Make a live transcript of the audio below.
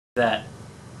that.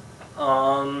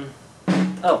 Oh,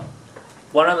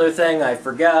 one other thing I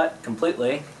forgot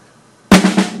completely.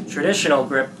 Traditional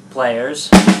grip players.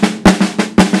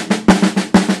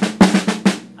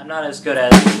 I'm not as good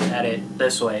at it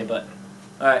this way, but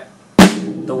alright.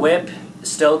 The whip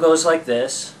still goes like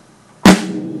this.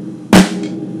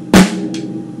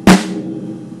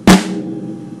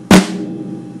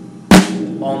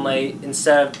 Only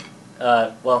instead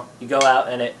of, well, you go out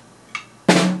and it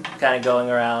kind of going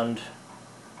around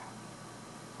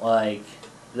like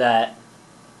that.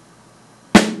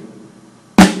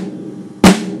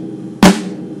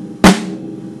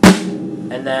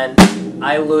 And then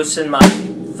I loosen my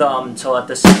thumb to let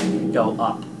the stick go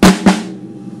up.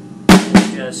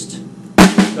 And just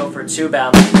go for 2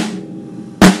 bounces.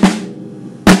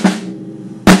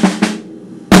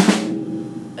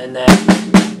 And then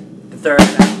the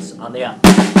 3rd bounce on the up.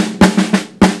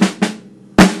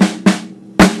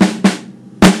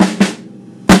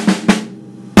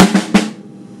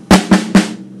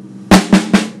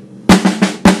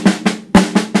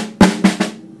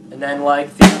 And then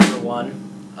like the other one,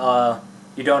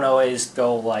 you don't always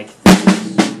go like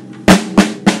this.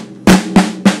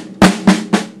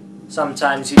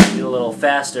 Sometimes you do a little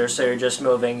faster, so you're just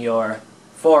moving your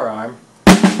forearm.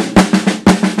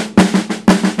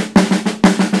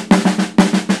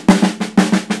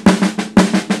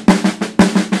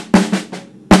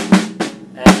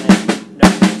 And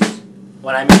notice,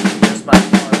 when I move just my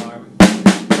forearm,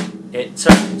 it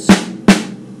turns.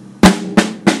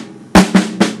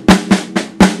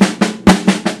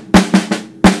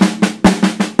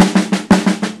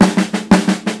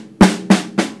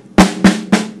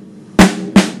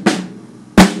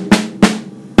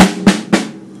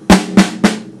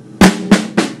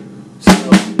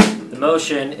 The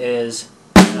motion is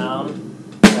down,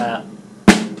 tap,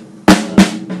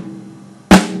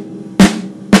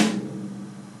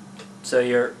 so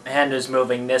your hand is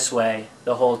moving this way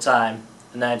the whole time,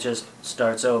 and that just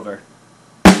starts over.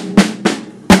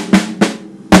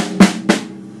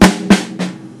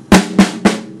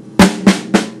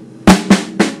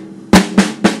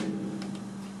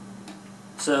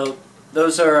 So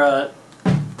those are a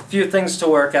few things to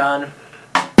work on.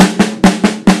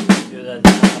 Do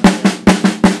the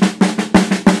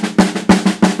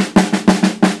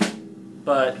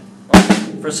But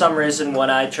for some reason, when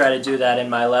I try to do that in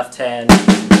my left hand,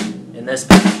 in this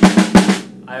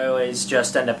position, I always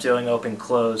just end up doing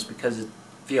open-close because it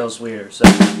feels weird. So,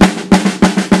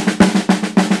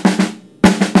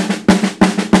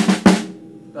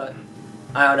 but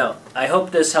I don't know. I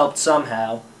hope this helped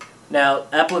somehow. Now,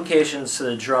 applications to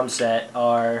the drum set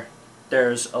are,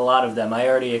 there's a lot of them. I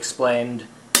already explained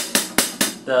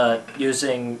the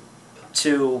using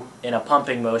 2 in a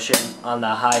pumping motion on the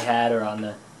hi-hat or on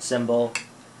the cymbal.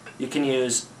 You can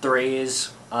use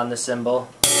 3s on the cymbal.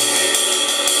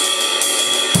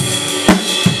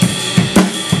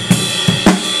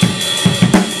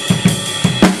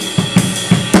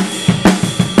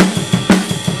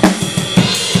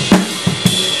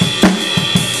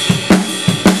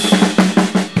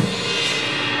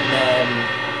 And then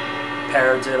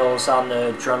paradiddles on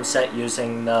the drum set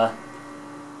using the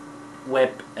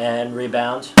whip and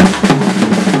rebound.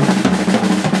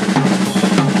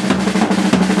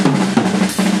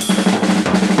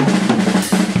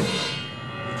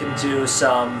 You can do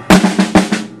some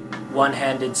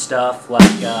one-handed stuff like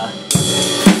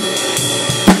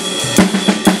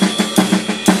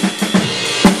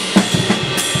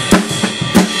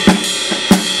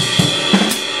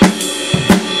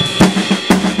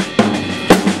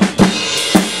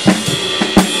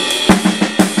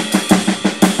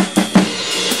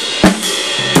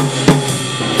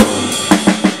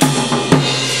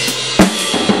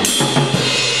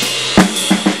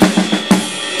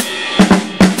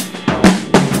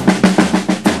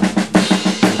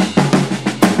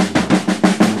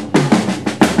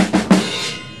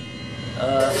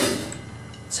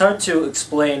it's hard to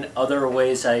explain other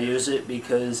ways I use it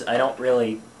because I don't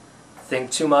really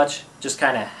think too much, it just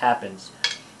kind of happens.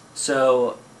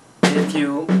 So if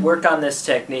you work on this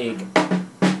technique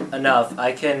enough,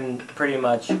 I can pretty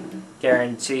much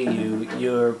guarantee you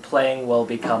your playing will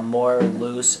become more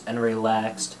loose and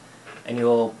relaxed, and you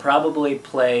will probably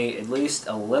play at least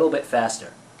a little bit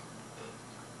faster.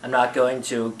 I'm not going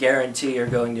to guarantee you're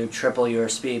going to triple your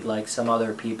speed like some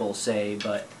other people say,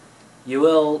 but you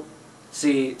will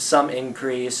see some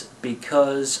increase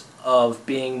because of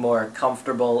being more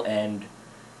comfortable and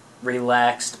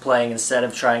relaxed playing instead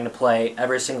of trying to play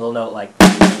every single note like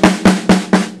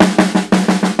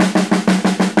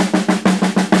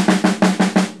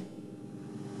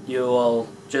you will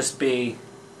just be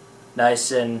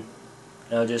nice and,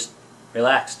 just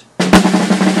relaxed.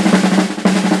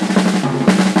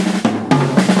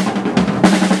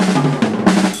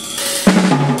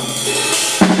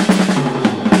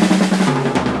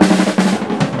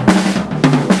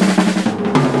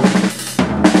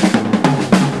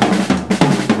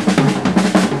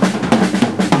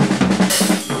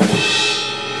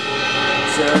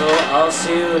 So I'll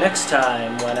see you next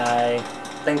time when I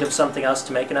think of something else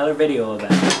to make another video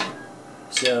about.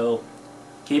 So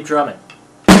keep drumming.